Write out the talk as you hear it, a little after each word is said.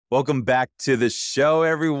Welcome back to the show,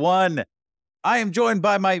 everyone. I am joined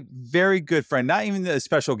by my very good friend, not even a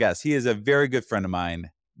special guest. He is a very good friend of mine,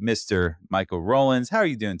 Mr. Michael Rollins. How are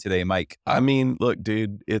you doing today, Mike? I mean, look,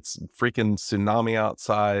 dude, it's freaking tsunami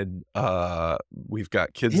outside. We've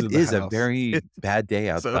got kids in the house. It is a very bad day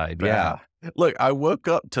outside. So yeah. Look, I woke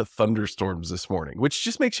up to thunderstorms this morning, which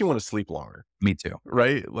just makes you want to sleep longer. Me too.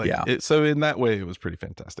 Right? Like, yeah. So in that way, it was pretty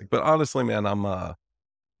fantastic. But honestly, man,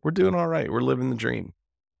 we're doing all right. We're living the dream.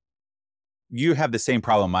 You have the same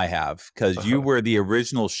problem I have because you were the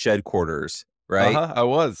original Shedquarters, right? I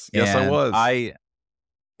was. Yes, I was. I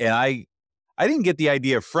didn't get the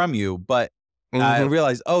idea from you, but I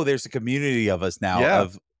realized, there's a community of us now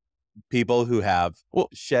of people who have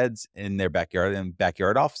sheds in their backyard and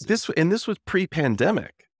backyard offices. This was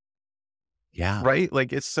pre-pandemic. Yeah. Right?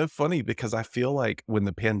 Like, it's so funny because I feel like when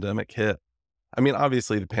the pandemic hit, I mean,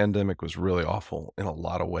 obviously the pandemic was really awful in a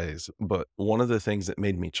lot of ways, but one of the things that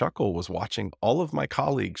made me chuckle was watching all of my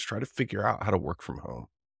colleagues try to figure out how to work from home.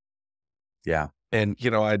 Yeah. And,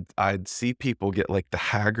 I'd see people get like the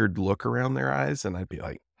haggard look around their eyes and I'd be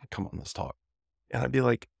like, come on, let's talk. And I'd be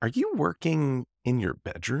like, are you working in your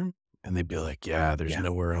bedroom? And they'd be like, yeah, there's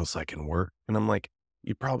nowhere else I can work. And I'm like,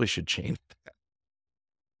 you probably should change that.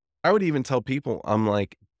 I would even tell people, I'm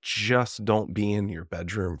like, just don't be in your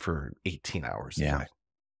bedroom for 18 hours a day.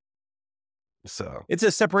 So it's a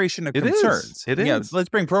separation of concerns. It is. Let's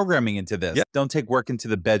bring programming into this. Yeah. Don't take work into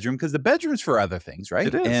the bedroom because the bedroom's for other things, right?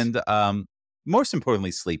 It is. And most importantly,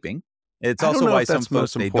 sleeping. It's also why some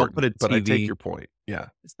folks they don't put a TV. But I take your point. Yeah,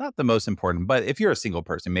 it's not the most important. But if you're a single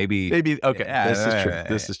person, maybe okay. This is true.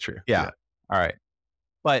 This is true. Yeah. All right.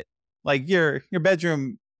 But like your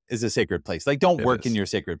bedroom is a sacred place. Like, don't work in your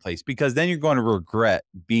sacred place because then you're going to regret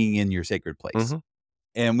being in your sacred place.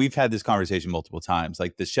 And we've had this conversation multiple times.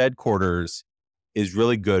 Like, the Shedquarters is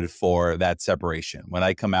really good for that separation. When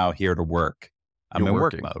I come out here to work, I'm in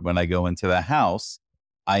work mode. When I go into the house,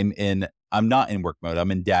 I'm not in work mode.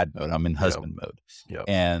 I'm in dad mode. I'm in husband mode.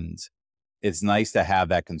 And it's nice to have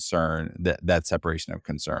that concern, that separation of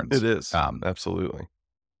concerns. It is. Absolutely.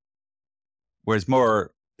 Whereas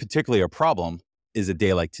more particularly a problem is a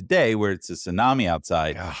day like today where it's a tsunami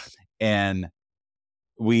outside. And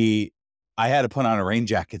I had to put on a rain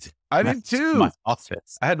jacket. I did too. My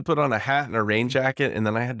office. I had to put on a hat and a rain jacket, and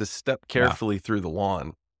then I had to step carefully through the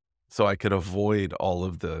lawn so I could avoid all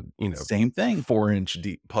of the, same thing, 4-inch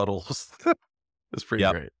deep puddles. It's pretty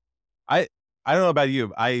great. I don't know about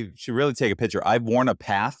you. I should really take a picture. I've worn a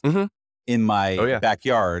path in my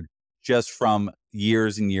backyard just from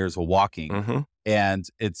years and years of walking. And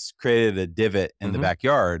it's created a divot in the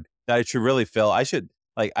backyard that I should really fill. I should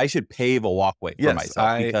pave a walkway for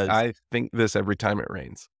myself. Because I think this every time it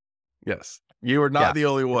rains. Yes. You are not the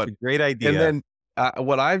only one. It's a great idea. And then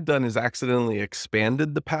what I've done is accidentally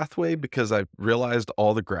expanded the pathway because I realized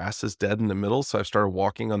all the grass is dead in the middle. So I started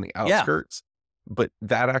walking on the outskirts, but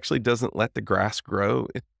that actually doesn't let the grass grow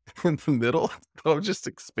in the middle. So I'm just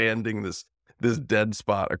expanding this dead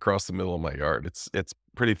spot across the middle of my yard. It's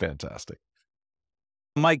pretty fantastic.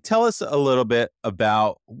 Mike, tell us a little bit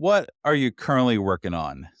about what are you currently working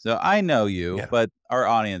on? So I know you, but our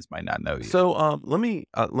audience might not know you. So let me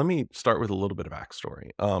start with a little bit of backstory.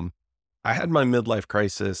 I had my midlife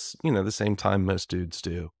crisis, the same time most dudes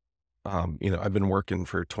do. I've been working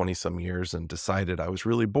for 20 some years and decided I was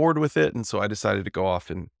really bored with it. And so I decided to go off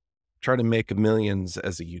and try to make millions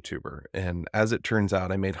as a YouTuber. And as it turns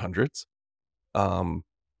out, I made hundreds.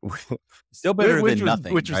 Still better than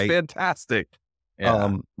nothing, which is fantastic.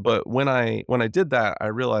 But when I did that, I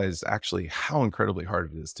realized actually how incredibly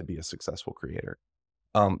hard it is to be a successful creator.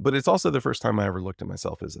 But it's also the first time I ever looked at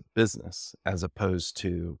myself as a business, as opposed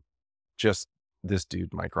to just this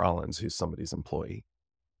dude, Mike Rollins, who's somebody's employee.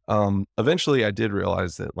 Eventually I did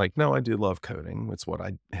realize that no, I do love coding. It's what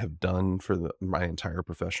I have done for my entire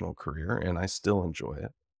professional career, and I still enjoy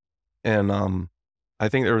it. And, I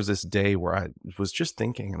think there was this day where I was just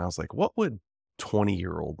thinking and I was like, what would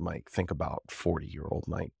 20-year-old Mike think about 40-year-old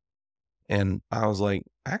Mike? And I was like,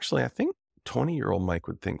 actually, I think 20-year-old Mike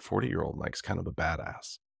would think 40-year-old Mike's kind of a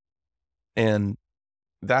badass. And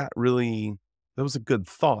that was a good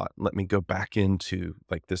thought. Let me go back into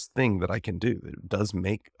this thing that I can do that does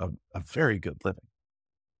make a very good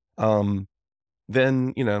living.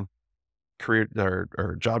 Then, career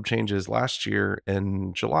or job changes last year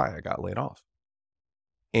in July, I got laid off.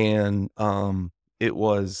 And, it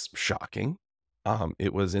was shocking.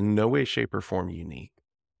 It was in no way, shape, or form unique.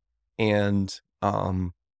 And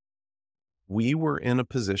we were in a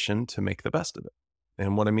position to make the best of it.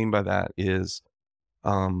 And what I mean by that is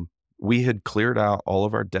we had cleared out all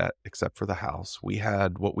of our debt except for the house. We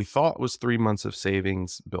had what we thought was 3 months of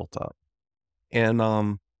savings built up.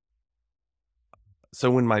 And so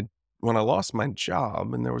when I lost my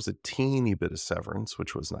job and there was a teeny bit of severance,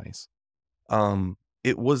 which was nice,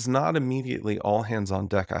 it was not immediately all hands on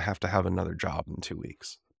deck. I have to have another job in 2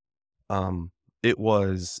 weeks. It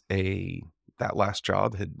was that last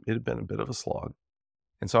job it had been a bit of a slog.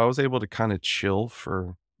 And so I was able to kind of chill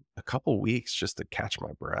for a couple weeks just to catch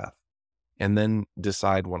my breath and then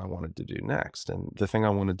decide what I wanted to do next. And the thing I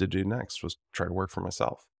wanted to do next was try to work for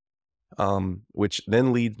myself. Which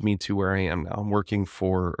then leads me to where I am now. I'm working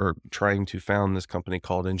for, or trying to found, this company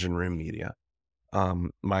called Engine Room Media.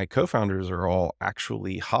 My co-founders are all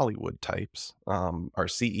actually Hollywood types. Our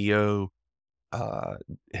CEO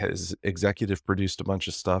has executive produced a bunch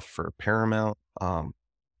of stuff for Paramount.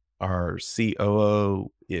 Our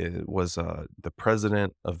COO was the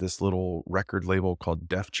president of this little record label called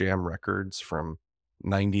Def Jam Records from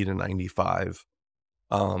 90 to 95.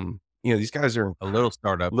 These guys are a little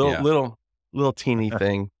startup, little teeny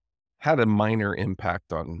thing, had a minor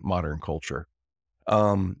impact on modern culture.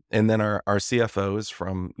 And then our CFO is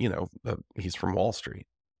from, he's from Wall Street.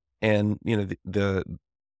 And,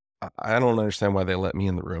 I don't understand why they let me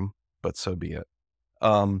in the room, but so be it.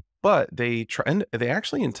 But they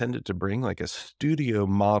actually intended to bring like a studio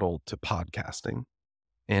model to podcasting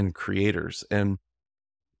and creators. And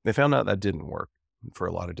they found out that didn't work for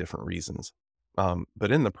a lot of different reasons.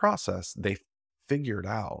 But in the process, they figured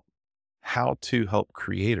out how to help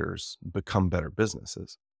creators become better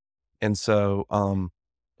businesses. And so,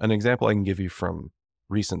 an example I can give you from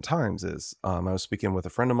recent times is, I was speaking with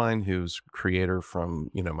a friend of mine who's creator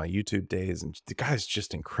from, my YouTube days, and the guy's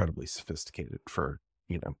just incredibly sophisticated for,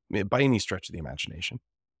 by any stretch of the imagination.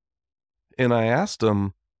 And I asked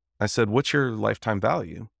him, I said, what's your lifetime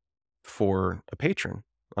value for a patron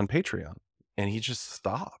on Patreon? And he just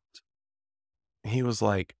stopped. He was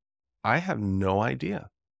like, I have no idea.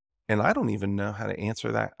 And I don't even know how to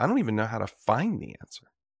answer that. I don't even know how to find the answer.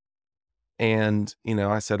 And,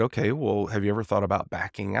 I said, okay, well, have you ever thought about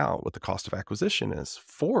backing out what the cost of acquisition is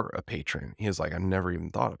for a patron? He was like, I've never even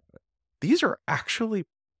thought about it. These are actually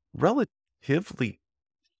relatively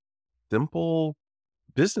simple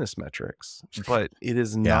business metrics, but it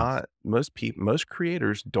is not, most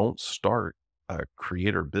creators don't start a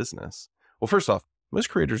creator business. Well, first off, most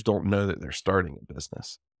creators don't know that they're starting a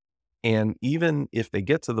business. And even if they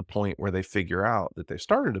get to the point where they figure out that they've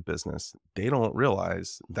started a business, they don't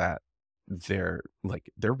realize that they're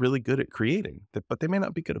really good at creating, but they may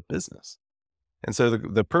not be good at business. And so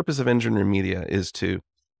the purpose of Engine Room Media is to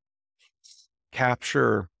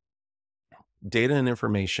capture data and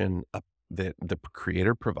information that the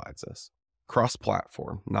creator provides us,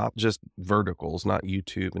 cross-platform, not just verticals, not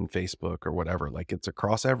YouTube and Facebook or whatever, like it's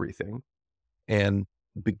across everything, and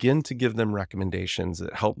begin to give them recommendations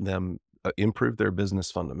that help them improve their business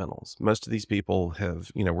fundamentals. Most of these people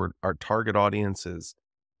have, our target audience is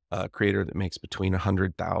a creator that makes between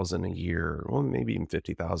 100,000 a year, well, maybe even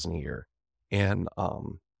 50,000 a year, and,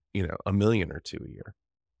 $1 million or $2 million a year.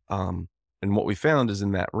 And what we found is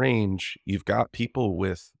in that range, you've got people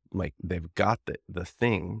with they've got the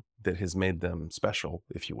thing that has made them special,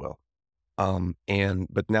 if you will.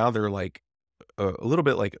 But now they're like a little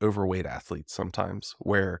bit like overweight athletes sometimes,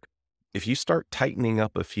 where if you start tightening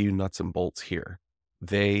up a few nuts and bolts here,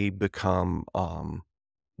 they become,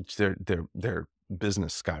 their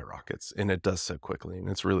business skyrockets, and it does so quickly, and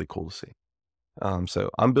it's really cool to see. So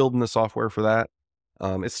I'm building the software for that.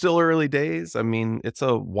 It's still early days. I mean, it's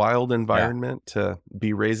a wild environment to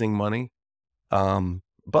be raising money.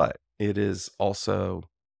 But it is also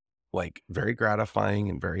very gratifying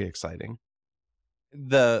and very exciting.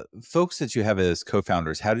 The folks that you have as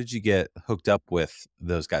co-founders, how did you get hooked up with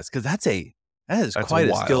those guys? Because that is quite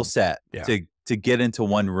a skill set to get into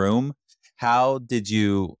one room. How did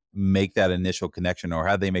you make that initial connection, or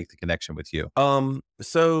how did they make the connection with you?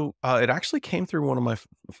 So it actually came through one of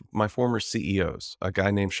my former CEOs, a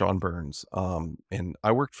guy named Sean Burns. And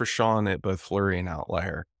I worked for Sean at both Flurry and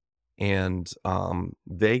Outlier. And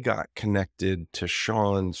they got connected to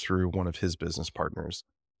Sean through one of his business partners.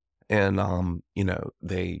 And,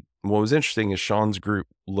 what was interesting is Sean's group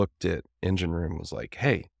looked at Engine Room and was like,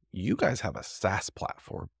 hey, you guys have a SaaS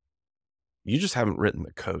platform. You just haven't written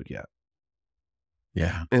the code yet.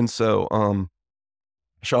 Yeah. And so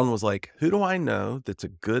Sean was like, who do I know that's a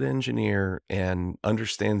good engineer and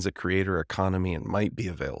understands the creator economy and might be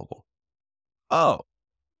available? Oh,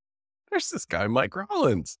 there's this guy, Mike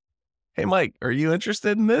Rollins. Hey, Mike, are you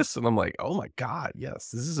interested in this? And I'm like, oh my God, yes,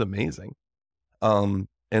 this is amazing. And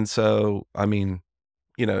so, I mean,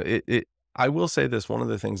 I will say this, one of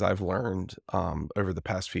the things I've learned over the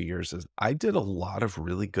past few years is I did a lot of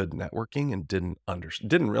really good networking and didn't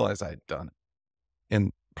realize I had done it.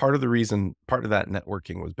 And part of that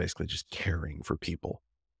networking was basically just caring for people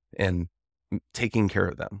and taking care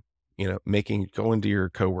of them, going to your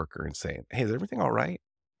coworker and saying, "Hey, is everything all right?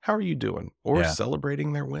 How are you doing?" Or Yeah.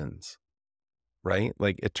 celebrating their wins, right?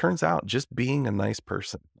 Like, it turns out just being a nice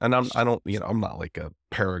person, and I'm not like a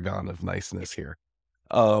paragon of niceness here.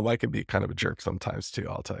 I can be kind of a jerk sometimes too,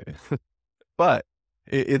 I'll tell you. But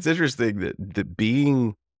it's interesting that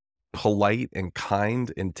being polite and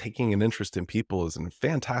kind and taking an interest in people is a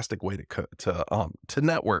fantastic way to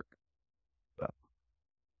network.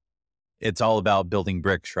 It's all about building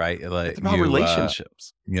bricks, right? It's about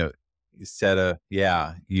relationships. You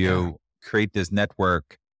create this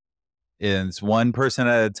network, and it's one person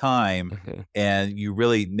at a time, and you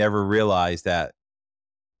really never realize that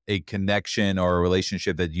a connection or a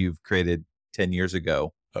relationship that you've created 10 years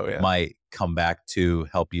ago might come back to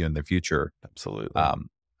help you in the future. Absolutely.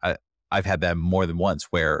 I've had that more than once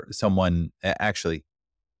where someone actually,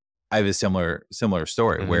 I have a similar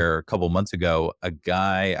story where a couple months ago, a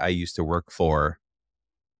guy I used to work for,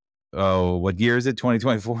 what year is it?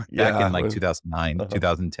 2024? Back in like 2009,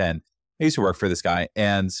 2010. I used to work for this guy,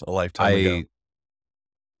 and a lifetime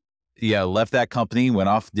ago. Left that company, went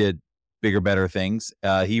off, did bigger, better things.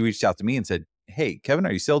 He reached out to me and said, "Hey, Kevin,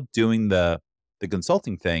 are you still doing the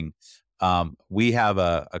consulting thing? We have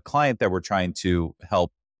a client that we're trying to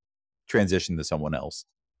help transition to someone else,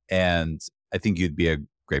 and I think you'd be a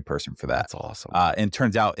great person for that." That's awesome. And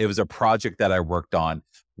turns out it was a project that I worked on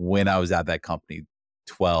when I was at that company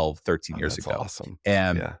 12, 13 years ago. Awesome.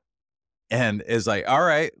 And it's like, all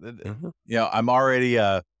right, I'm already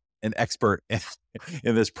an expert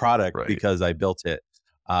in this product because I built it.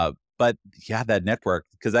 But yeah, that network,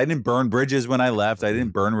 because I didn't burn bridges when I left. I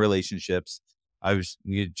didn't burn relationships.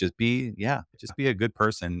 You just be a good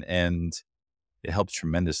person, and it helps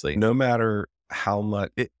tremendously. No matter how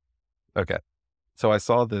much okay. So I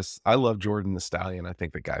saw this. I love Jordan the Stallion. I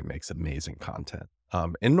think the guy makes amazing content.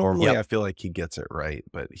 And normally I feel like he gets it right,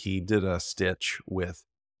 but he did a stitch with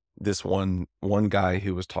this one guy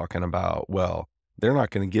who was talking about, well, they're not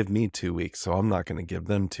going to give me 2 weeks, so I'm not going to give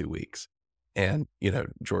them 2 weeks. And,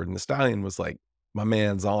 Jordan the Stallion was like, my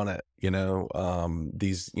man's on it.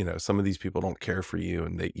 Some of these people don't care for you,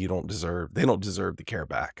 and they don't deserve the care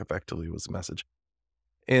back, effectively was the message.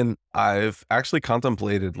 And I've actually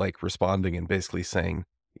contemplated like responding and basically saying,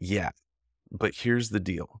 yeah, but here's the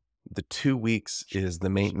deal. The 2 weeks is the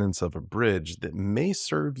maintenance of a bridge that may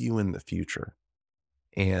serve you in the future.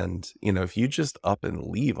 And, if you just up and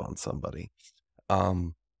leave on somebody,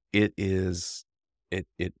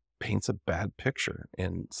 it paints a bad picture.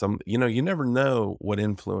 And you never know what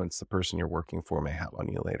influence the person you're working for may have on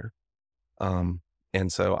you later.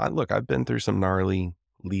 And so I've been through some gnarly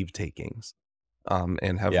leave takings.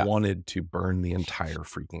 And have wanted to burn the entire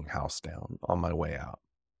freaking house down on my way out,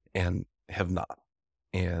 and have not.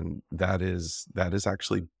 And that is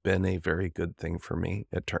actually been a very good thing for me,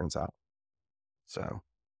 it turns out. So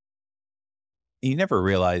you never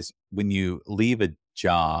realize when you leave a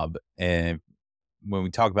job, and when we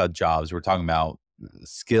talk about jobs, we're talking about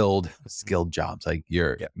skilled jobs, like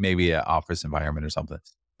you're maybe an office environment or something.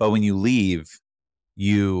 But when you leave,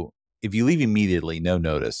 if you leave immediately, no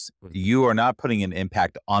notice, you are not putting an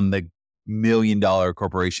impact on the $1 million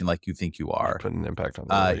corporation like you think you are. Putting an impact on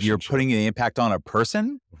the relationship. You're putting an impact on a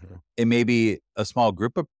person. It may be a small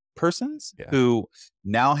group of persons who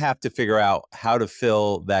now have to figure out how to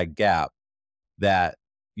fill that gap that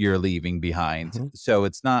you're leaving behind. So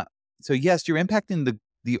it's not. So yes, you're impacting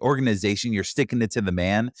the organization. You're sticking it to the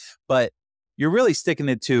man, but you're really sticking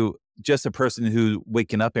it to just a person who's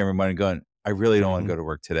waking up every morning going, I really don't want to go to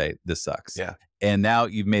work today. This sucks. Yeah. And now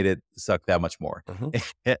you've made it suck that much more.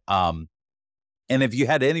 And if you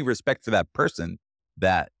had any respect for that person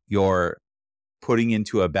that you're putting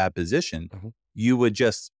into a bad position, you would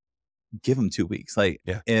just give them 2 weeks.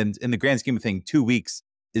 And in the grand scheme of things, 2 weeks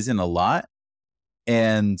isn't a lot.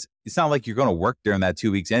 And it's not like you're going to work during that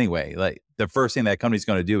 2 weeks anyway. Like, the first thing that company's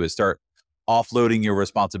going to do is start offloading your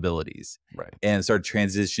responsibilities, and start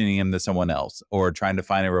transitioning them to someone else, or trying to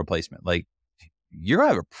find a replacement. Like, you're gonna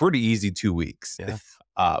have a pretty easy 2 weeks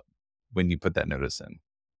when you put that notice in.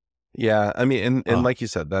 Yeah, I mean, and like you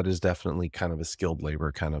said, that is definitely kind of a skilled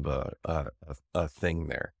labor kind of a thing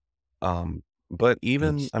there. But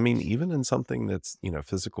even in something that's,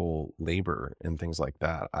 physical labor and things like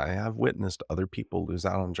that, I have witnessed other people lose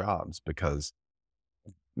out on jobs because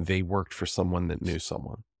they worked for someone that knew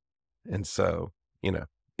someone. And so,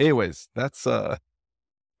 anyways, that's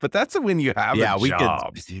but that's when you have a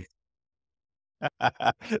job.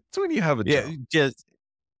 It's when you have a job.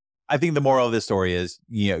 I think the moral of this story is,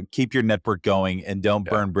 keep your network going and don't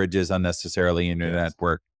burn bridges unnecessarily in your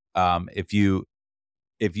network. If you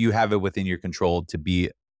have it within your control to be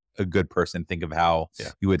a good person, think of how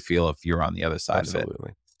you would feel if you're on the other side of it.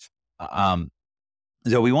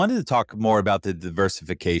 So we wanted to talk more about the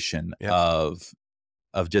diversification of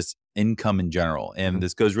just income in general. And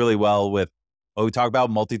this goes really well with what we talk about,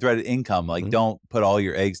 multi-threaded income. Like, don't put all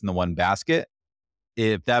your eggs in the one basket.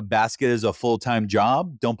 If that basket is a full-time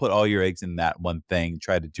job, don't put all your eggs in that one thing.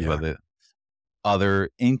 Try to do other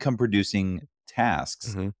income producing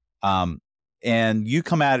tasks. And you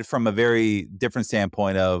come at it from a very different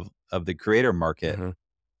standpoint of the creator market.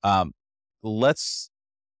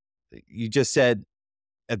 You just said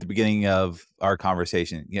at the beginning of our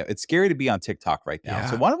conversation, it's scary to be on TikTok right now.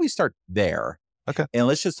 So why don't we start there? Okay. And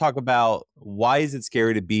let's just talk about, why is it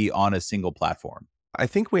scary to be on a single platform? I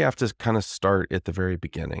think we have to kind of start at the very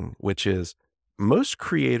beginning, which is most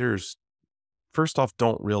creators, first off,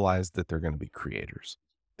 don't realize that they're going to be creators.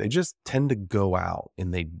 They just tend to go out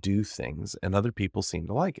and they do things and other people seem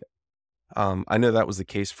to like it. I know that was the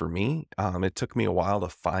case for me. It took me a while to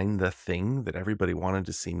find the thing that everybody wanted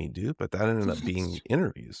to see me do, but that ended up being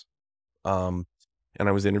interviews. And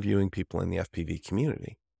I was interviewing people in the FPV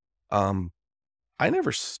community. I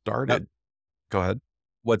never started. Go ahead.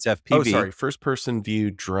 What's FPV? Oh, sorry. First person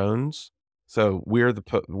view drones. So we were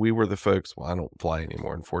the folks. Well, I don't fly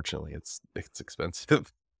anymore. Unfortunately, it's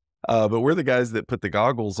expensive. But we're the guys that put the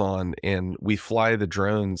goggles on and we fly the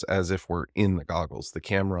drones as if we're in the goggles. The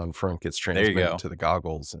camera on front gets transmitted to the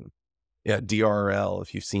goggles, and DRL,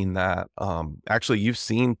 if you've seen that. Actually, you've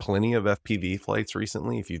seen plenty of FPV flights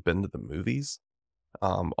recently. If you've been to the movies,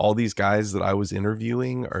 all these guys that I was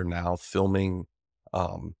interviewing are now filming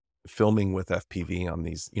with FPV on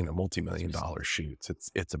these, multi-million-dollar shoots.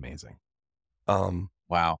 It's amazing.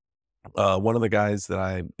 Wow. One of the guys that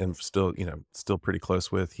I am still pretty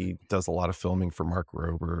close with, he does a lot of filming for Mark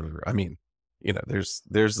Rober. I mean, it's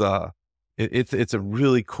a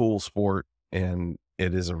really cool sport and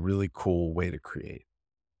it is a really cool way to create.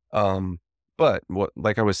 But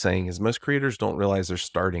like I was saying, is most creators don't realize they're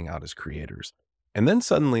starting out as creators. And then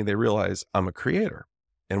suddenly they realize I'm a creator.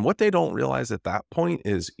 And what they don't realize at that point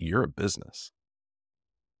is you're a business.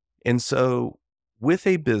 And so with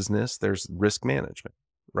a business, there's risk management,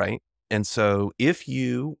 right? And so if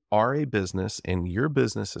you are a business and your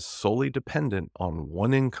business is solely dependent on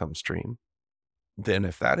one income stream, then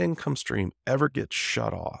if that income stream ever gets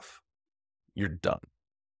shut off, you're done.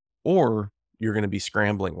 Or you're going to be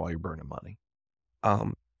scrambling while you're burning money.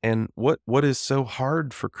 And what is so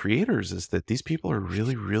hard for creators is that these people are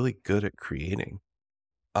really, really good at creating.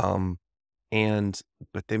 But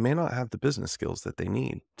they may not have the business skills that they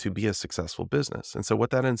need to be a successful business. And so what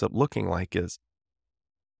that ends up looking like is,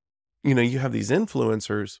 you have these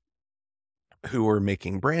influencers who are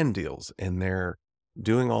making brand deals and they're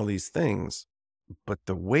doing all these things, but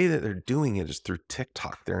the way that they're doing it is through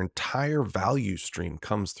TikTok. Their entire value stream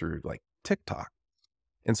comes through like TikTok.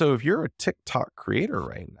 And so if you're a TikTok creator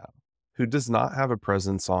right now who does not have a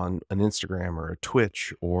presence on an Instagram or a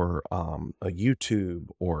Twitch or a YouTube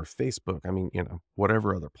or Facebook, I mean,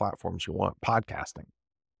 whatever other platforms you want, podcasting,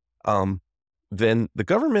 then the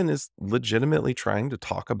government is legitimately trying to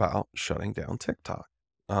talk about shutting down TikTok.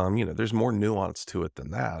 There's more nuance to it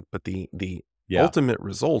than that, but the ultimate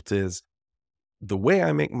result is the way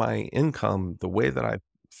I make my income, the way that I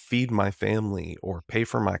feed my family or pay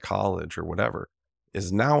for my college or whatever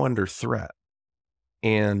is now under threat.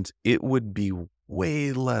 And it would be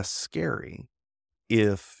way less scary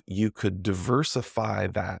if you could diversify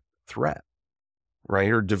that threat, right?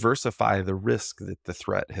 Or diversify the risk that the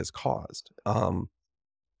threat has caused.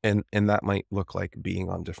 And that might look like being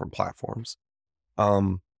on different platforms.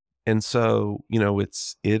 And so,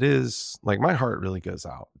 it is like my heart really goes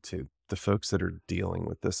out to the folks that are dealing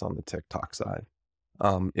with this on the TikTok side.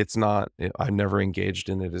 I've never engaged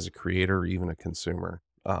in it as a creator or even a consumer.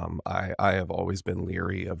 I have always been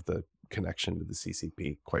leery of the connection to the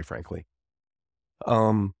CCP, quite frankly.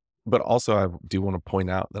 But also I do want to point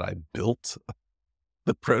out that I built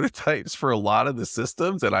the prototypes for a lot of the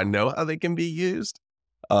systems and I know how they can be used.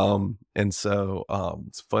 And so,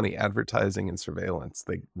 it's funny, advertising and surveillance,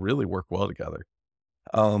 they really work well together.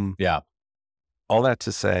 All that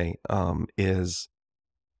to say, is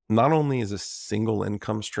not only is a single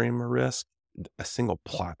income stream a risk, a single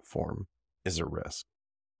platform is a risk.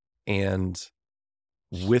 And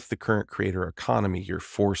with the current creator economy, you're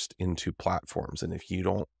forced into platforms. And if you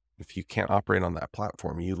can't operate on that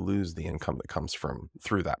platform, you lose the income that comes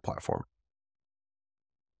through that platform.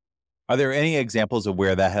 Are there any examples of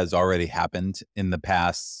where that has already happened in the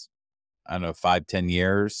past, I don't know, 5-10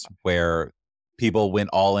 years, where people went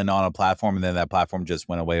all in on a platform and then that platform just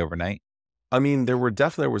went away overnight? I mean, there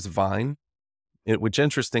was Vine, which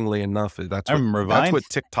interestingly enough, that's Vine. what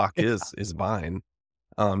TikTok is Vine.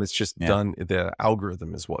 It's just done, the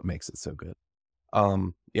algorithm is what makes it so good.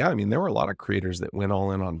 Yeah, I mean, there were a lot of creators that went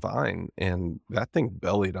all in on Vine, and that thing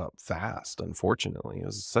bellied up fast, unfortunately. It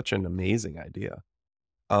was such an amazing idea.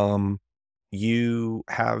 You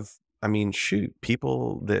have, I mean, shoot,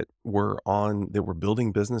 people that were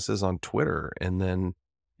building businesses on Twitter, and then,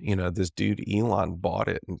 you know, this dude Elon bought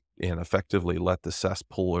it and effectively let the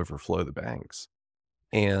cesspool overflow the banks.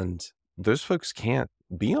 And those folks can't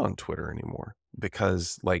be on Twitter anymore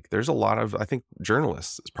because, like, there's a lot of, I think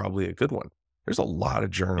journalists is probably a good one. There's a lot of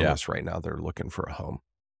journalists right now that are looking for a home,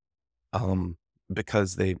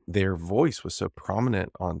 because their voice was so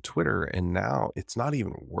prominent on Twitter, and now it's not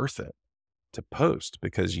even worth it to post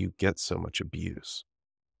because you get so much abuse.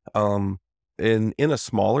 In a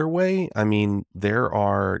smaller way, I mean, there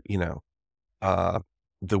are, you know,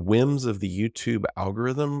 the whims of the YouTube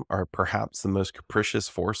algorithm are perhaps the most capricious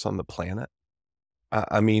force on the planet.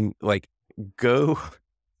 I mean, like, go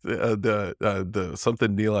the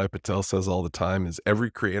something Neil Patel says all the time is every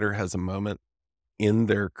creator has a moment in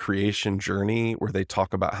their creation journey where they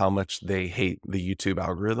talk about how much they hate the YouTube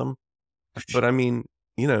algorithm. But I mean,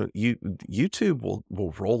 you know, YouTube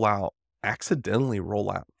will accidentally roll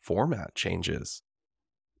out format changes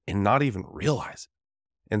and not even realize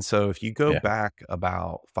it. And so if you go back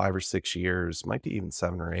about 5 or 6 years, might be even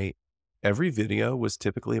 7 or 8, every video was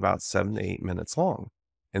typically about 7 to 8 minutes long.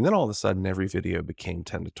 And then all of a sudden, every video became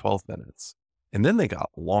 10 to 12 minutes. And then they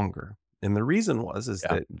got longer. And the reason was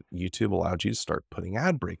that YouTube allowed you to start putting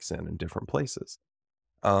ad breaks in different places.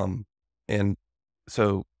 And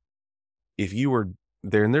so if you were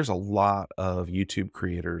there, and there's a lot of YouTube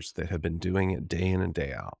creators that have been doing it day in and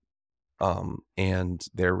day out, and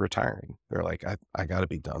they're retiring. They're like, I got to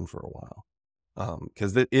be done for a while.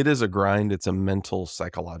 Because it is a grind. It's a mental,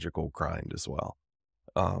 psychological grind as well.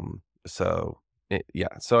 So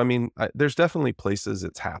I mean, there's definitely places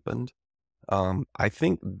it's happened. I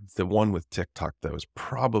think the one with TikTok, though, is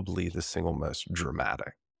probably the single most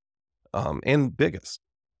dramatic, and biggest.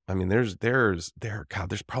 I mean, there's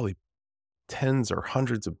probably tens or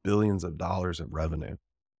hundreds of billions of dollars of revenue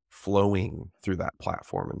flowing through that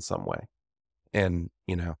platform in some way. And,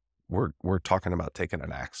 you know, we're talking about taking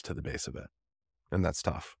an axe to the base of it, and that's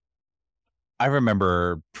tough. I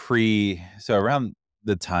remember so around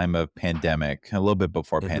the time of pandemic, a little bit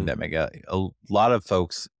before pandemic, a lot of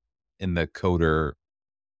folks in the coder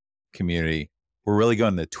community were really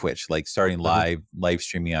going to Twitch, like starting live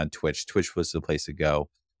streaming on Twitch. Twitch was the place to go.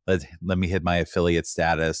 Let me hit my affiliate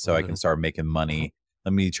status so I can start making money.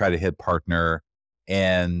 Let me try to hit partner.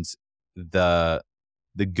 And the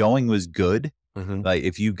going was good. Like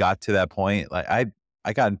if you got to that point, like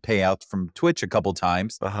I got payouts from Twitch a couple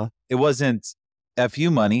times. It wasn't FU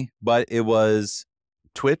money, but it was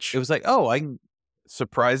Twitch. It was like,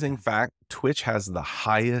 surprising fact, Twitch has the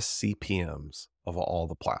highest CPMs of all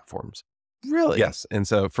the platforms. Really? Yes. And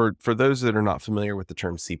so for those that are not familiar with the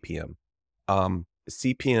term CPM,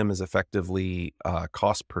 CPM is effectively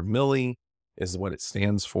cost per milli is what it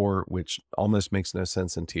stands for, which almost makes no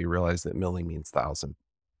sense until you realize that milli means 1,000.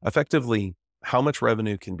 Effectively, how much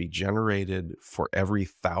revenue can be generated for every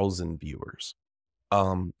 1,000 viewers,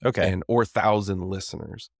 or 1,000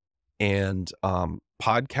 listeners. And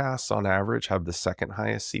podcasts on average have the second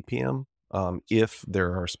highest CPM, if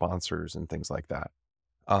there are sponsors and things like that.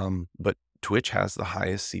 But Twitch has the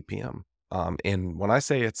highest CPM. And when I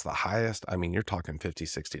say it's the highest, I mean, you're talking $50,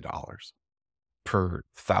 $60 per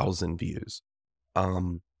 1,000 views.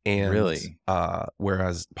 And really,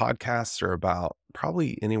 whereas podcasts are about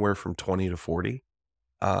probably anywhere from 20 to 40.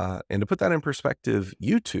 And to put that in perspective,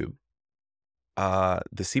 YouTube,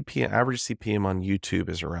 the average CPM on YouTube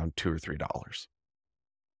is around $2 or $3.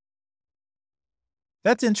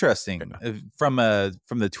 That's interesting. From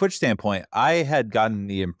the Twitch standpoint, I had gotten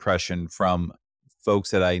the impression from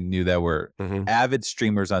folks that I knew that were avid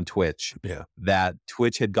streamers on Twitch, that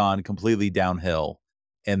Twitch had gone completely downhill,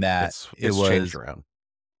 and that it's changed around.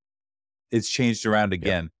 It's changed around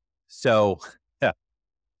again. So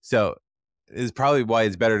it's probably why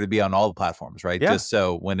it's better to be on all the platforms, right? Just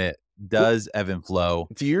so when it does ebb and flow.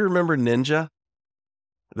 Do you remember Ninja,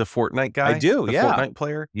 the Fortnite guy? I do. The Fortnite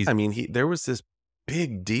player. There was this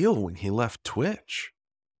big deal when he left Twitch,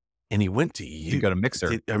 and he went to He go to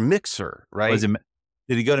Mixer. A Mixer, right?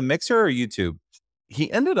 Did he go to Mixer or YouTube?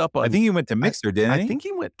 He ended up on. I think he went to Mixer, didn't he? I think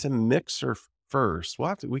he went to Mixer first.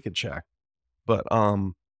 We could check, but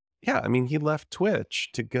Yeah, I mean, he left Twitch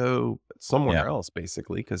to go somewhere else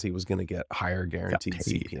basically because he was going to get higher guaranteed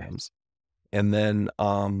CPMs. And then,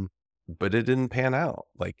 but it didn't pan out.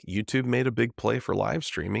 Like YouTube made a big play for live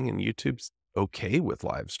streaming, and YouTube's okay with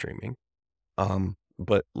live streaming.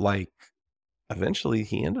 But like eventually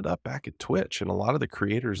he ended up back at Twitch, and a lot of the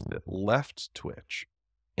creators that left Twitch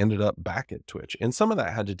ended up back at Twitch. And some of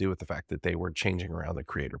that had to do with the fact that they were changing around the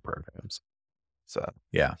creator programs. So,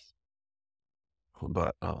 yeah.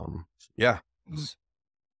 But, yeah.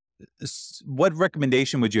 What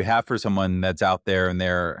recommendation would you have for someone that's out there and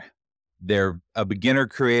they're a beginner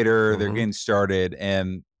creator, they're getting started,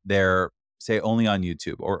 and they're, say, only on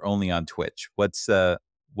YouTube or only on Twitch? What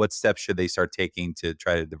steps should they start taking to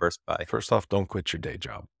try to diversify? First off, don't quit your day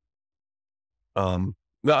job.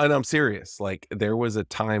 No, and I'm serious. Like there was a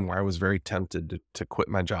time where I was very tempted to quit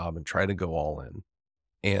my job and try to go all in.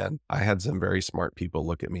 And I had some very smart people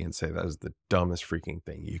look at me and say, that is the dumbest freaking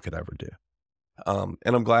thing you could ever do. And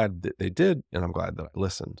I'm glad that they did. And I'm glad that I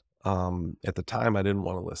listened. At the time I didn't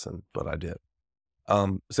want to listen, but I did.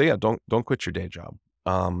 So yeah, don't quit your day job.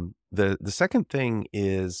 The second thing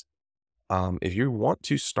is, if you want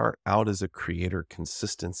to start out as a creator,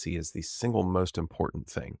 consistency is the single most important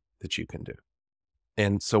thing that you can do.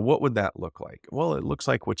 And so what would that look like? Well, it looks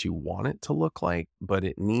like what you want it to look like, but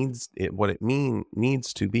needs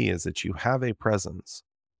to be is that you have a presence,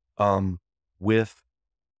 you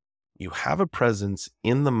have a presence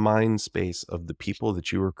in the mind space of the people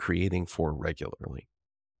that you are creating for regularly.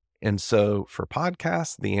 And so for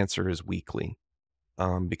podcasts, the answer is weekly,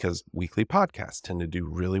 because weekly podcasts tend to do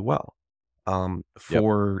really well.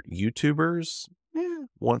 For YouTubers,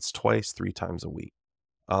 once, twice, 3 times a week.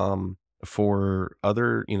 For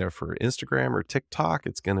other, for Instagram or TikTok,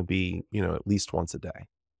 it's going to be, at least once a day.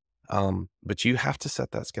 But you have to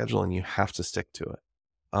set that schedule and you have to stick to it.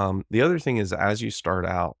 The other thing is, as you start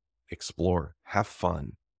out, explore, have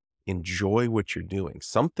fun, enjoy what you're doing.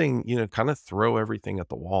 Something, kind of throw everything at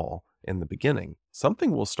the wall in the beginning.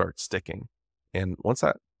 Something will start sticking. And once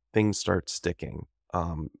that thing starts sticking,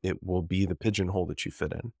 it will be the pigeonhole that you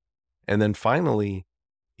fit in. And then finally,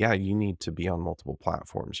 yeah, you need to be on multiple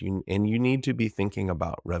platforms. You need to be thinking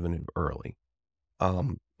about revenue early.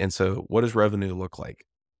 And so what does revenue look like?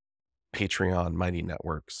 Patreon, Mighty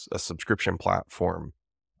Networks, a subscription platform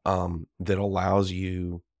that allows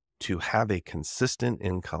you to have a consistent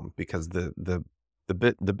income, because the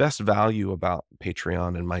best value about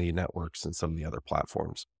Patreon and Mighty Networks and some of the other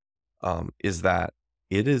platforms is that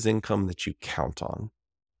it is income that you count on.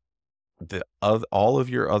 All of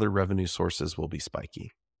your other revenue sources will be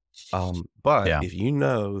spiky. But if you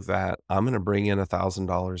know that I'm going to bring in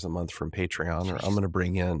 $1,000 a month from Patreon, or I'm going to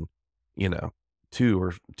bring in, 2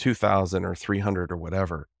 or 2,000 or 300 or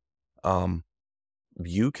whatever,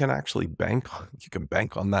 you can actually bank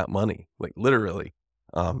on that money. Like literally,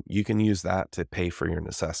 you can use that to pay for your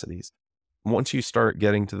necessities. Once you start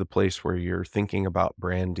getting to the place where you're thinking about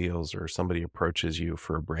brand deals, or somebody approaches you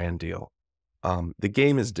for a brand deal, the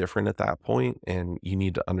game is different at that point, and you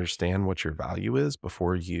need to understand what your value is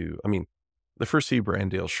before the first few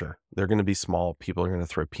brand deals, sure, they're going to be small. People are going to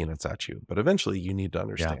throw peanuts at you, but eventually you need to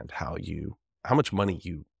understand how much money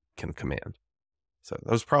you can command. So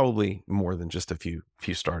that was probably more than just a few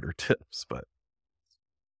starter tips, but.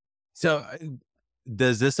 So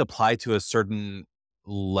does this apply to a certain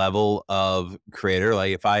level of creator?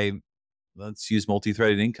 Like let's use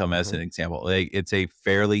multi-threaded income as an example. Like it's a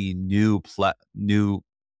fairly new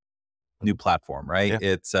platform, right? Yeah.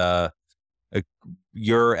 It's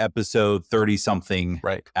your episode 30 something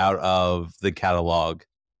out of the catalog,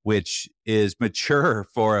 which is mature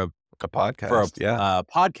for a podcast,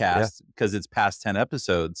 podcast, because it's past 10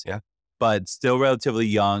 episodes, but still relatively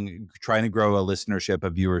young, trying to grow a listenership, a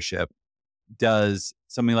viewership. Does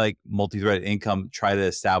something like multi-threaded income try to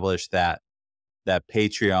establish that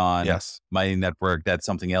Patreon, Mighty Network, that's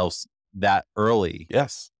something else that early?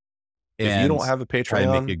 Yes. If you don't have a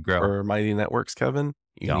Patreon or Mighty Networks, Kevin,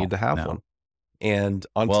 you need to have one. And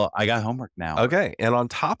I got homework now. Okay. And on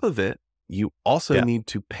top of it, you also need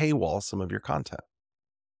to paywall some of your content.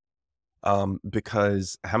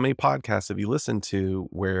 Because how many podcasts have you listened to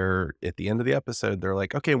where at the end of the episode, they're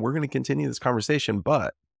like, okay, we're going to continue this conversation,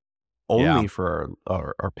 but only for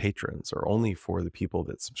our patrons, or only for the people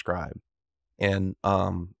that subscribe. And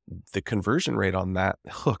the conversion rate on that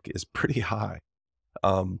hook is pretty high.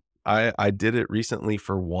 I did it recently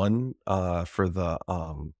for one, for the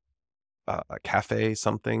Cafe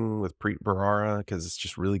something with Preet Bharara, because it's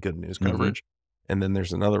just really good news coverage. And then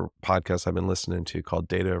there's another podcast I've been listening to called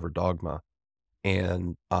Data Over Dogma.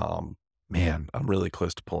 And man, I'm really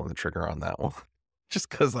close to pulling the trigger on that one. just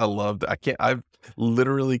because I've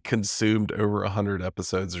literally consumed over 100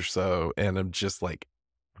 episodes or so, and I'm just like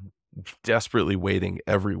desperately waiting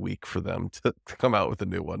every week for them to come out with a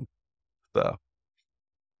new one. So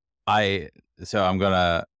I'm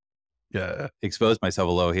gonna expose myself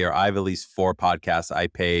a little here. I have at least 4 podcasts I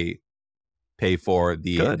pay for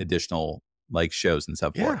the additional like shows and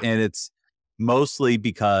stuff for. And it's mostly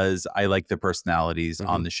because I like the personalities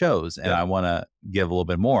on the shows, and I want to give a little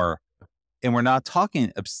bit more. And we're not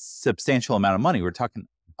talking a substantial amount of money. We're talking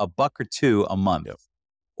 $1 or $2 a month,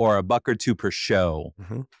 or $1 or $2 per show.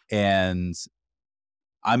 And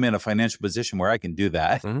I'm in a financial position where I can do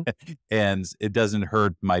that, and it doesn't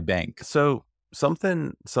hurt my bank. So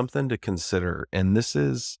something to consider, and this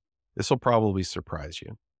will probably surprise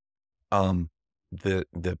you.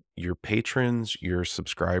 Your patrons, your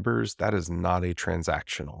subscribers, that is not a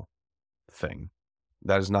transactional thing.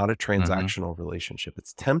 That is not a transactional relationship.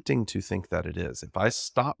 It's tempting to think that it is. If I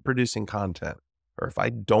stop producing content, or if I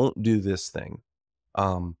don't do this thing,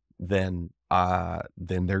 then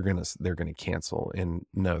they're gonna cancel. And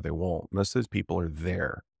no, they won't. Most of those people are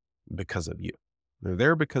there because of you. They're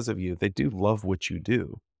there because of you. They do love what you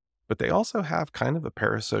do, but they also have kind of a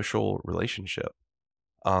parasocial relationship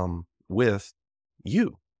with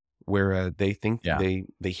you, where they think they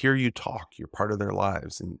hear you talk, you're part of their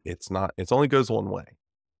lives, and it only goes one way.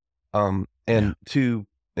 And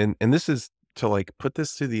this is to like put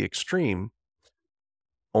this to the extreme.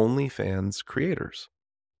 OnlyFans creators,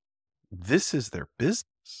 this is their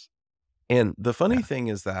business. And the funny thing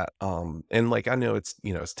is that, and like, I know it's,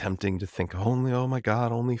 it's tempting to think oh my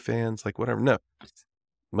God, OnlyFans, like whatever. No,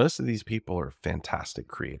 most of these people are fantastic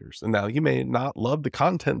creators. And now you may not love the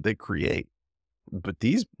content they create, but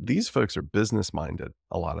these folks are business minded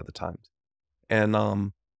a lot of the times. And,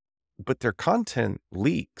 but their content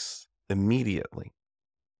leaks immediately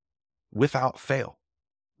without fail,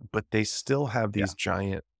 but they still have these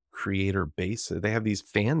giant creator bases. They have these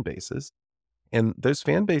fan bases, and those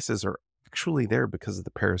fan bases are actually there because of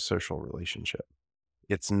the parasocial relationship.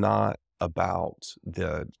 It's not about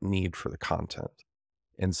the need for the content.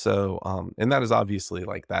 And so, and that is obviously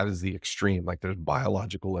like, that is the extreme, like there's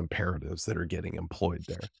biological imperatives that are getting employed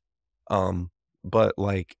there. But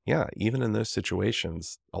like, even in those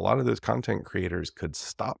situations, a lot of those content creators could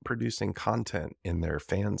stop producing content and their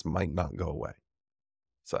fans might not go away.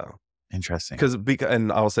 So interesting.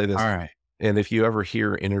 And I'll say this. All right. And if you ever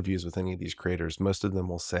hear interviews with any of these creators, most of them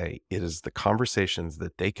will say it is the conversations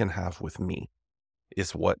that they can have with me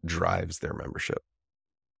is what drives their membership.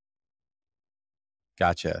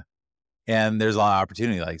 Gotcha. And there's a lot of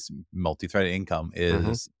opportunity, like multi-threaded income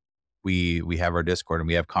is we have our Discord and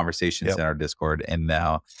we have conversations in our Discord. And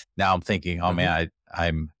now I'm thinking, oh man,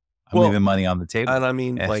 I'm leaving money on the table. And I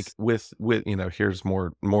mean, like with, here's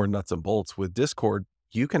more nuts and bolts with Discord.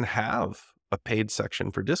 You can have a paid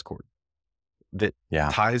section for Discord that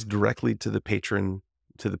ties directly to the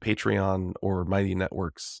Patreon or Mighty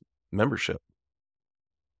Networks membership.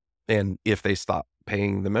 And if they stop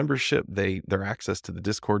paying the membership, their access to the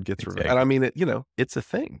Discord gets revoked. And I mean, it's a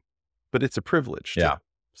thing, but it's a privilege too.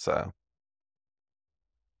 So.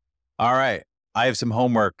 All right. I have some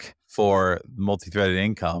homework for multi-threaded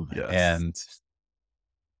income. And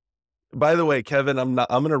by the way, Kevin, I'm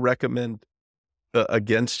going to recommend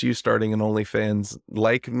against you starting an OnlyFans.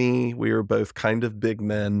 Like me, we are both kind of big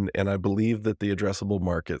men, and I believe that the addressable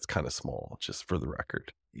market's kind of small, just for the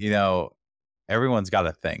record. Everyone's got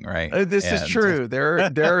a thing, right? This is true. There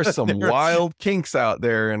are some wild kinks out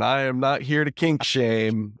there, and I am not here to kink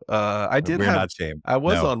shame. I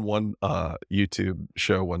was on one YouTube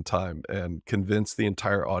show one time and convinced the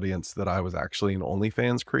entire audience that I was actually an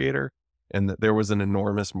OnlyFans creator, and that there was an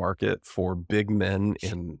enormous market for big men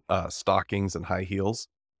in stockings and high heels.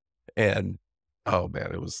 And oh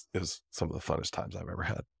man, it was some of the funnest times I've ever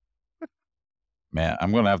had. Man,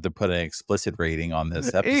 I'm going to have to put an explicit rating on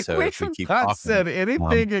this episode if we keep talking. Said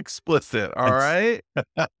anything explicit, all right?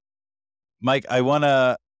 Mike, I want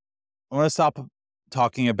to stop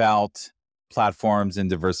talking about platforms and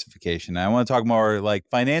diversification. I want to talk more like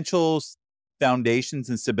financial foundations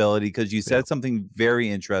and stability, because you said something very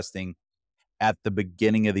interesting at the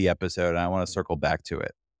beginning of the episode, and I want to circle back to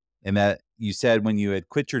it. And that you said when you had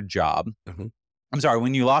quit your job, I'm sorry,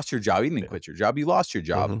 when you lost your job, you didn't quit your job, you lost your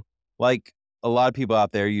job. Like a lot of people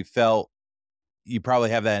out there, you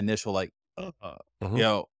probably have that initial like,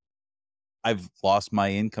 I've lost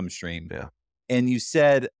my income stream. And you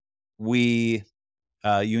said you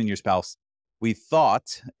and your spouse, we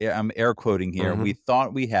thought, I'm air quoting here, we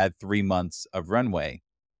thought we had 3 months of runway.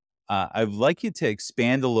 I'd like you to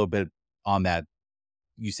expand a little bit on that.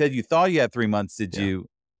 You said you thought you had 3 months. Did you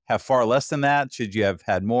have far less than that? Should you have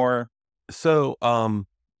had more? So,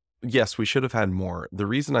 yes, we should have had more. The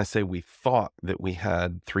reason I say we thought that we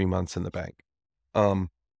had 3 months in the bank,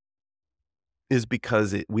 is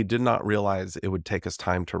because we did not realize it would take us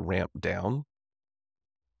time to ramp down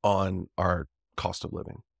on our cost of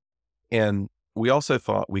living. And we also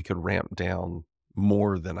thought we could ramp down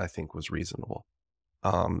more than I think was reasonable.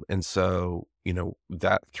 And so,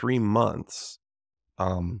 that 3 months,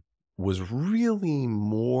 was really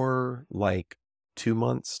more like 2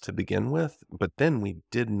 months to begin with, but then we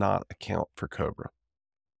did not account for Cobra.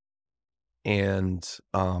 And,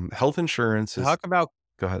 health insurance is... Talk about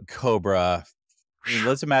Go ahead. Cobra.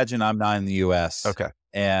 Let's imagine I'm not in the US. Okay.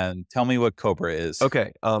 And tell me what Cobra is.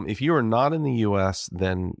 Okay. If you are not in the US,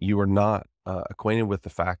 then you are not acquainted with the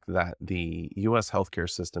fact that the US healthcare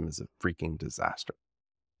system is a freaking disaster.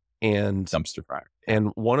 And dumpster fire.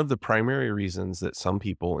 And one of the primary reasons that some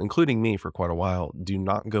people, including me for quite a while, do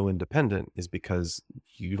not go independent is because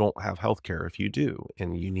you don't have healthcare if you do,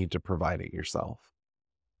 and you need to provide it yourself.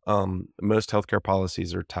 Most healthcare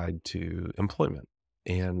policies are tied to employment,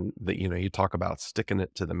 and that, you talk about sticking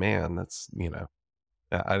it to the man. That's,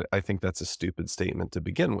 I think that's a stupid statement to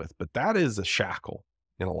begin with, but that is a shackle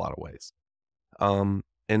in a lot of ways. And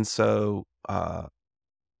so,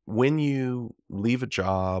 when you leave a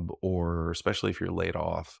job, or especially if you're laid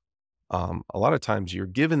off, a lot of times you're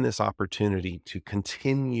given this opportunity to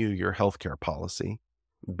continue your healthcare policy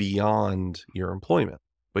beyond your employment,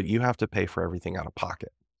 but you have to pay for everything out of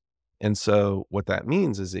pocket. And so what that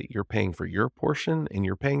means is that you're paying for your portion, and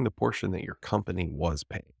you're paying the portion that your company was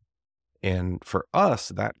paying. And for us,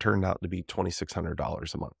 that turned out to be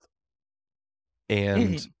 $2,600 a month.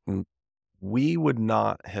 And we would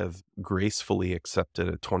not have gracefully accepted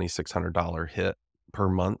a $2,600 hit per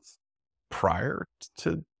month prior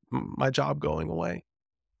to my job going away.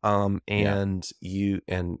 And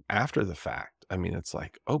after the fact, I mean, it's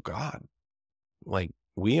like, oh God, like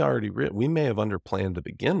we may have underplanned to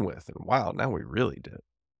begin with, and wow, now we really did.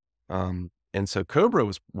 And so Cobra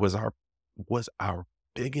was our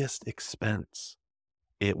biggest expense.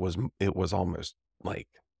 It was almost like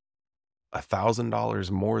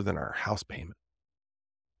 $1,000 more than our house payment,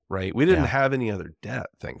 right? We didn't have any other debt,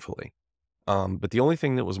 thankfully. But the only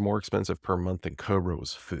thing that was more expensive per month than Cobra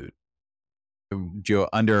was food. Do you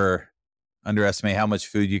underestimate how much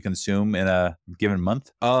food you consume in a given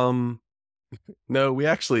month? No,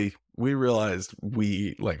 we realized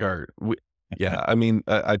I mean,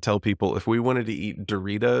 I tell people, if we wanted to eat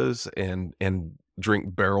Doritos and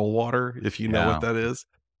drink barrel water, if you know what that is,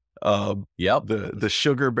 the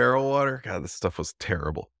sugar barrel water, God, this stuff was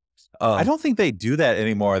terrible. I don't think they do that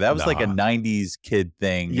anymore. That was like a 90s kid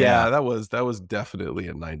thing. Yeah, that was definitely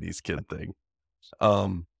a 90s kid thing.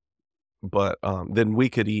 But then we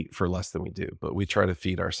could eat for less than we do, but we try to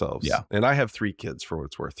feed ourselves. Yeah. And I have 3 kids, for what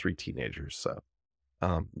it's worth, 3 teenagers. So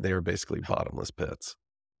they were basically bottomless pits.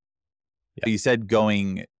 Yeah. You said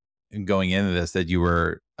going into this that you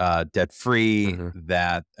were debt free,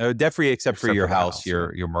 debt free except for your house,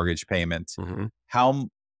 your mortgage payments.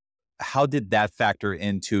 How did that factor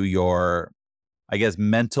into your, I guess,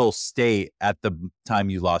 mental state at the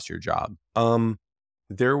time you lost your job?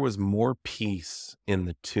 There was more peace in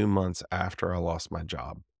the 2 months after I lost my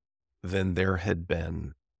job than there had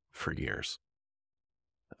been for years.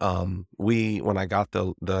 When I got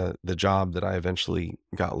the job that I eventually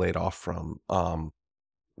got laid off from,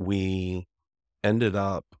 we ended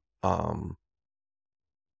up,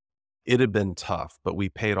 it had been tough, but we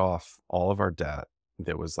paid off all of our debt.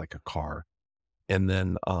 There was like a car. And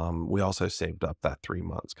then, we also saved up that 3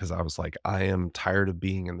 months, because I was like, I am tired of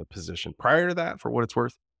being in the position. Prior to that, for what it's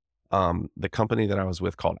worth, the company that I was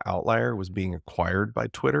with, called Outlier, was being acquired by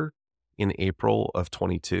Twitter in April of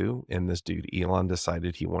 22. And this dude, Elon,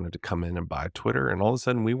 decided he wanted to come in and buy Twitter. And all of a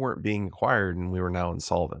sudden we weren't being acquired, and we were now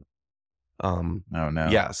insolvent. Oh no.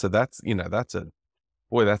 Yeah. So that's an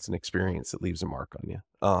experience that leaves a mark on you.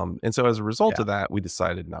 And so as a result of that, we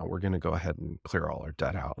decided, no, we're going to go ahead and clear all our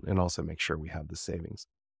debt out, and also make sure we have the savings.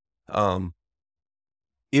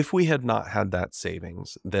 If we had not had that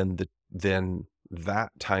savings, then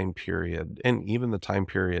that time period, and even the time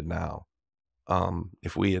period now,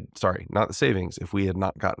 if we had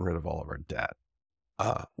not gotten rid of all of our debt,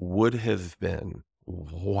 would have been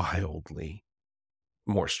wildly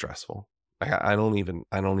more stressful. I don't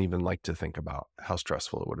even like to think about how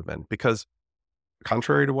stressful it would have been, because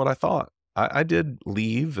contrary to what I thought, I did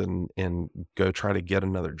leave and go try to get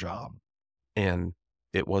another job, and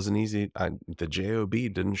it wasn't easy. The job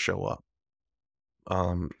didn't show up,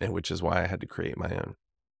 and which is why I had to create my own.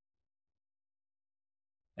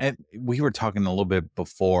 And we were talking a little bit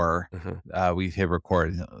before we hit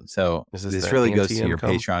record. So this really goes to your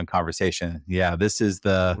Patreon conversation. Yeah, this is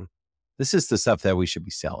the stuff that we should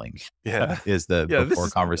be selling. Yeah, is the before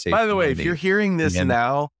conversation. By the way, if you're hearing this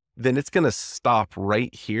now, then it's going to stop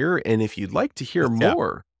right here. And if you'd like to hear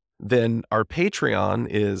more, then our Patreon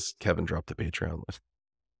is Kevin dropped the Patreon list.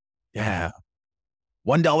 Yeah.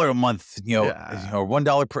 $1 a month, or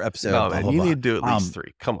 $1 per episode. No, man, you need to do at least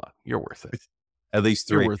 3. Come on, you're worth it. At least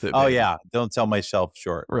 3. You're worth it. Oh baby. yeah, don't sell myself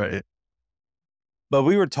short. Right. But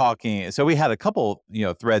we were talking, so we had a couple,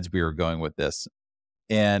 threads we were going with this,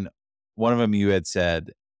 and one of them you had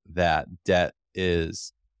said that debt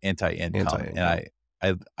is anti-income, and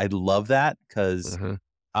I love that because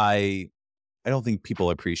I don't think people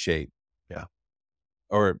appreciate,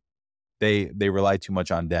 or they rely too much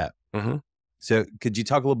on debt. So could you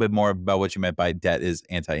talk a little bit more about what you meant by debt is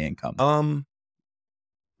anti-income?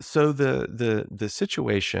 So the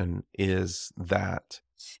situation is that,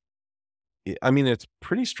 I mean, it's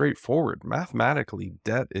pretty straightforward. Mathematically,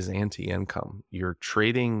 debt is anti-income. You're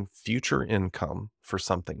trading future income for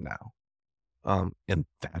something now. And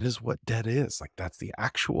that is what debt is. Like, that's the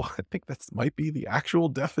actual, I think that might be the actual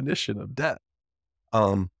definition of debt.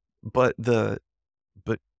 But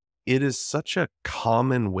it is such a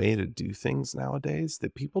common way to do things nowadays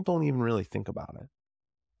that people don't even really think about it.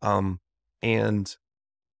 And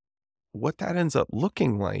what that ends up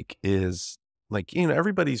looking like is like,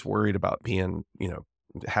 everybody's worried about being,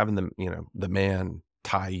 having the man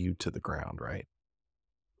tie you to the ground, right?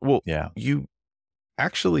 Well, you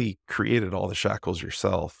actually created all the shackles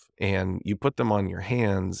yourself, and you put them on your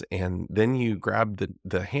hands, and then you grabbed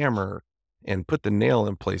the hammer and put the nail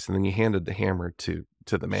in place, and then you handed the hammer to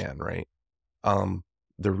the man, right?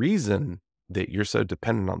 The reason that you're so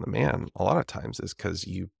dependent on the man a lot of times is because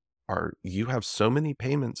you have so many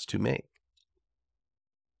payments to make.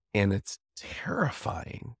 And it's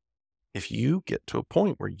terrifying if you get to a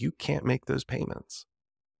point where you can't make those payments,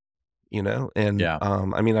 and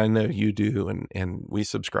I mean, I know you do, and we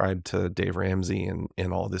subscribe to Dave Ramsey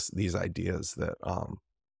and all these ideas that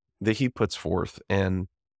he puts forth. And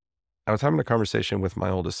I was having a conversation with my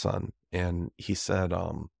oldest son, and he said,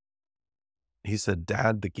 Dad,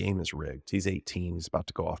 the game is rigged. He's 18. He's about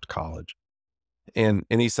to go off to college. And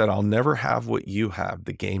he said, I'll never have what you have.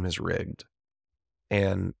 The game is rigged.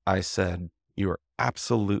 And I said, you are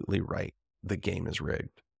absolutely right. The game is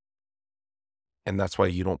rigged. And that's why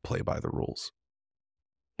you don't play by the rules.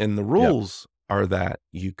 And the rules are that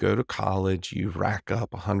you go to college, you rack up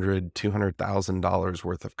 $100,000, $200,000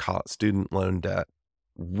 worth of student loan debt,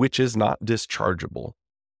 which is not dischargeable.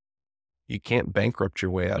 You can't bankrupt your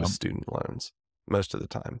way out of student loans most of the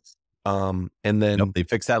time. And then they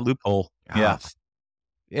fix that loophole. And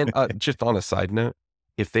just on a side note,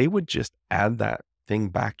 if they would just add that thing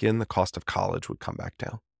back in, the cost of college would come back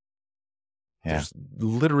down. There's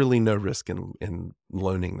literally no risk in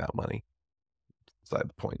loaning that money. Beside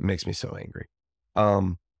the point. It makes me so angry.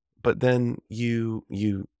 But then you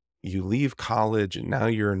leave college, and now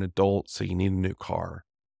you're an adult, so you need a new car.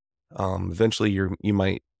 Eventually you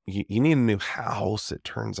need a new house, it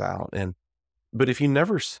turns out. But if you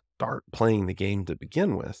never start playing the game to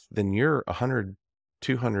begin with, then you're $100,000,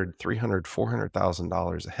 $200,000, $300,000,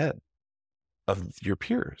 $400,000 ahead of your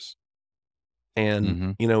peers.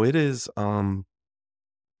 And, it is, I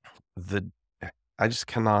just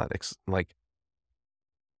cannot, when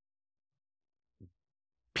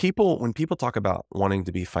people talk about wanting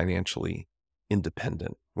to be financially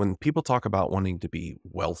independent, when people talk about wanting to be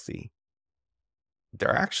wealthy,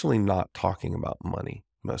 they're actually not talking about money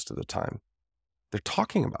most of the time. They're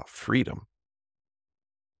talking about freedom.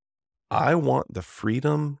 I want the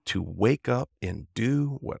freedom to wake up and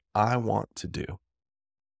do what I want to do.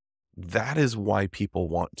 That is why people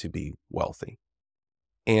want to be wealthy.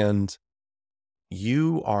 And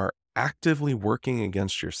you are actively working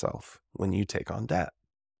against yourself when you take on debt.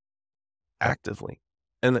 Actively.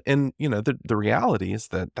 And the reality is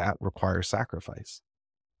that requires sacrifice.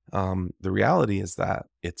 The reality is that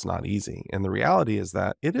it's not easy. And the reality is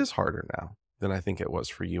that it is harder now than I think it was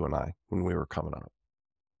for you and I when we were coming up.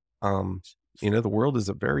 The world is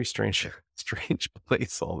a very strange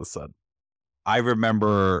place all of a sudden. I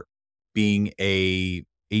remember being a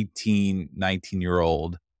 18,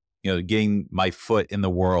 19-year-old, getting my foot in the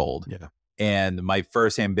world. Yeah. And my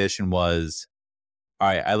first ambition was, all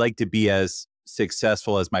right, I like to be as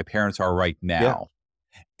successful as my parents are right now.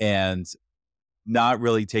 Yeah. And not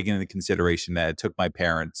really taking into consideration that it took my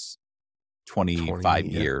parents 25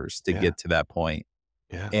 years to get to that point.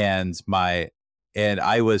 Yeah. And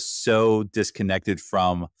I was so disconnected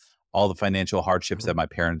from all the financial hardships that my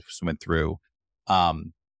parents went through.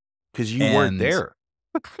 Because you weren't there.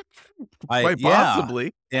 Quite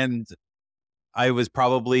possibly. And I was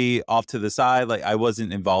probably off to the side. Like I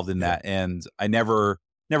wasn't involved in that. And I never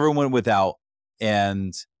went without,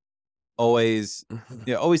 and always,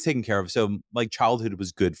 always taken care of. So like childhood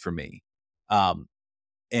was good for me.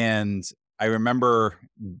 And I remember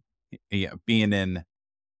being in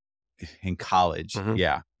college.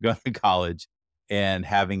 Yeah. Going to college and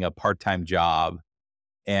having a part-time job.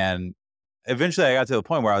 And eventually I got to the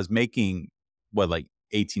point where I was making like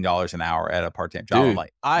 $18 an hour at a part-time job. Dude, I'm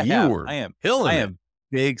like, I am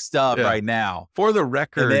big stuff right now. For the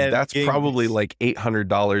record, that's probably like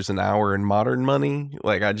 $800 an hour in modern money.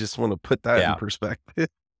 Like, I just want to put that in perspective.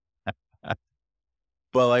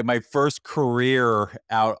 But like my first career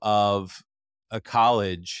out of a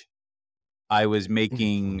college, I was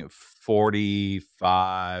making 48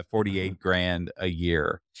 grand a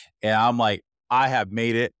year. And I'm like, I have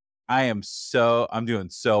made it. I'm doing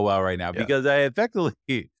so well right now because I effectively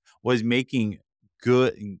was making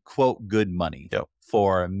good, quote, good money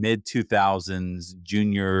for mid 2000s,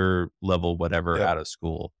 junior level, whatever, out of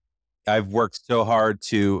school. I've worked so hard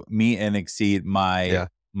to meet and exceed my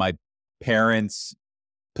parents'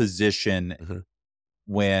 position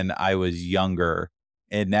when I was younger.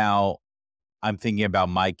 And now I'm thinking about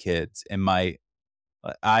my kids and I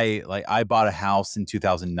bought a house in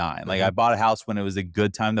 2009. Like I bought a house when it was a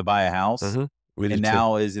good time to buy a house. And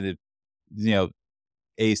now is it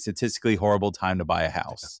a statistically horrible time to buy a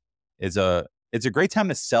house. It's a great time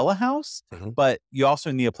to sell a house, but you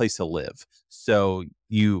also need a place to live. So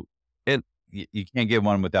you can't get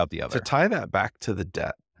one without the other. To tie that back to the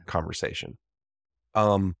debt conversation,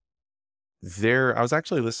 I was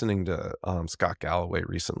actually listening to Scott Galloway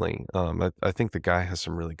recently. I think the guy has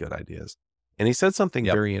some really good ideas. And he said something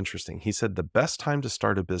very interesting. He said, the best time to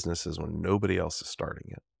start a business is when nobody else is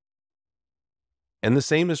starting it. And the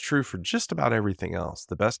same is true for just about everything else.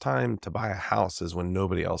 The best time to buy a house is when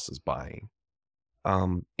nobody else is buying.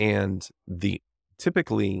 And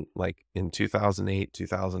typically like in 2008,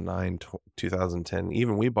 2009, 2010,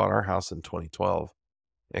 even we bought our house in 2012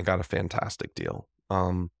 and got a fantastic deal.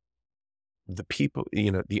 The people,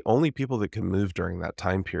 the only people that could move during that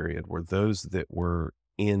time period were those that were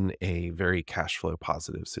in a very cash flow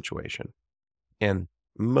positive situation. And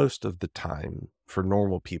most of the time for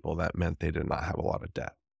normal people, that meant they did not have a lot of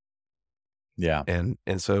debt. Yeah. And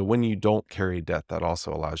so when you don't carry debt, that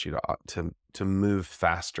also allows you to move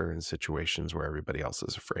faster in situations where everybody else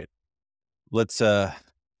is afraid. Let's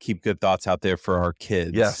keep good thoughts out there for our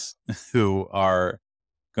kids who are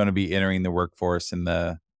going to be entering the workforce in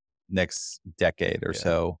the next decade or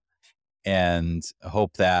so, and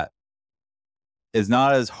hope that is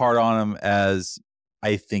not as hard on them as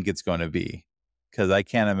I think it's going to be, because I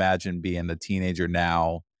can't imagine being a teenager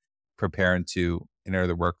now preparing to enter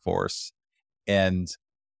the workforce and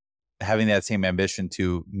having that same ambition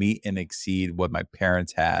to meet and exceed what my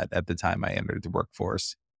parents had at the time I entered the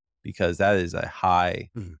workforce, because that is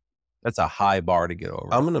that's a high bar to get over.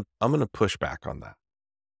 I'm going to push back on that.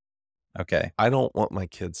 Okay. I don't want my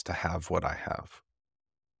kids to have what I have.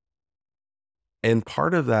 And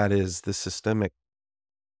part of that is the systemic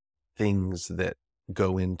things that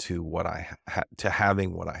go into what to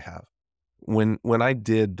having what I have. When I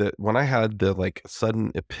had the like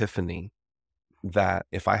sudden epiphany that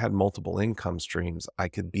if I had multiple income streams, I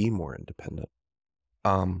could be more independent.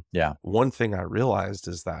 One thing I realized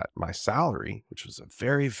is that my salary, which was a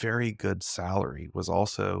very, very good salary,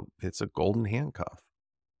 it's a golden handcuff.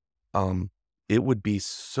 It would be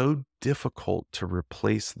so difficult to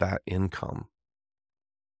replace that income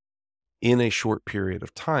in a short period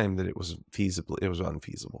of time that it was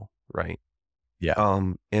unfeasible. Right.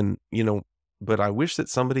 Yeah. And but I wish that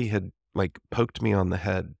somebody had like poked me on the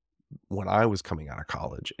head when I was coming out of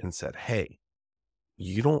college and said, hey,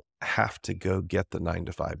 you don't have to go get the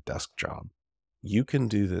 9-to-5 desk job. You can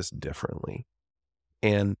do this differently.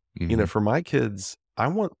 And, for my kids, I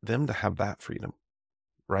want them to have that freedom,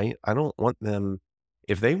 right? I don't want them,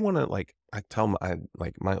 if they want to, like, I tell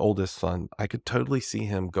my oldest son, I could totally see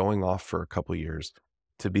him going off for a couple years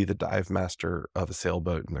to be the dive master of a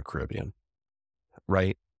sailboat in the Caribbean,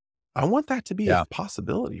 right? I want that to be a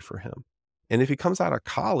possibility for him. And if he comes out of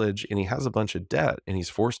college and he has a bunch of debt and he's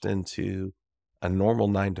forced into a normal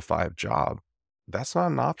 9-to-5 job, that's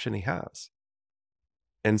not an option he has.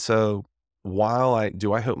 And so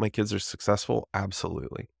do I hope my kids are successful?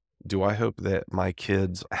 Absolutely. Do I hope that my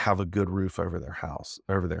kids have a good roof over their house,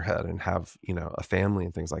 over their head, and have, a family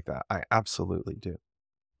and things like that? I absolutely do.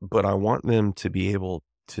 But I want them to be able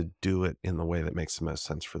to do it in the way that makes the most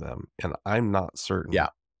sense for them. And I'm not certain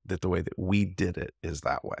that the way that we did it is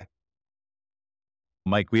that way.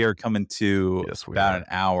 Mike, we are coming to about an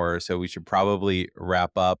hour, so we should probably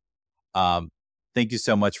wrap up. Thank you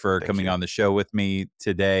so much for coming on the show with me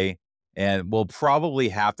today. And we'll probably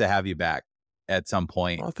have to have you back at some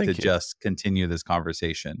point to just continue this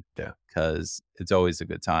conversation. Yeah. Because it's always a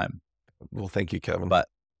good time. Well, thank you, Kevin. But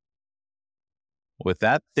with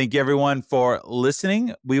that, thank you everyone for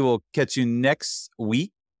listening. We will catch you next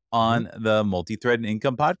week on the Multithreaded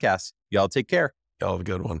Income Podcast. Y'all take care. Y'all have a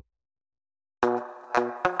good one.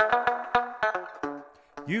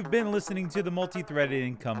 You've been listening to the Multithreaded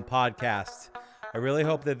Income Podcast. I really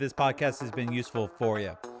hope that this podcast has been useful for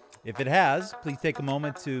you. If it has, please take a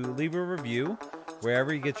moment to leave a review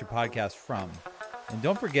wherever you get your podcast from. And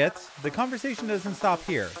don't forget, the conversation doesn't stop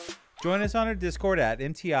here. Join us on our Discord at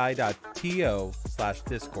mti.to/Discord.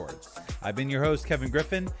 I've been your host, Kevin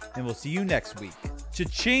Griffin, and we'll see you next week.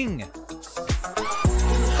 Cha-ching!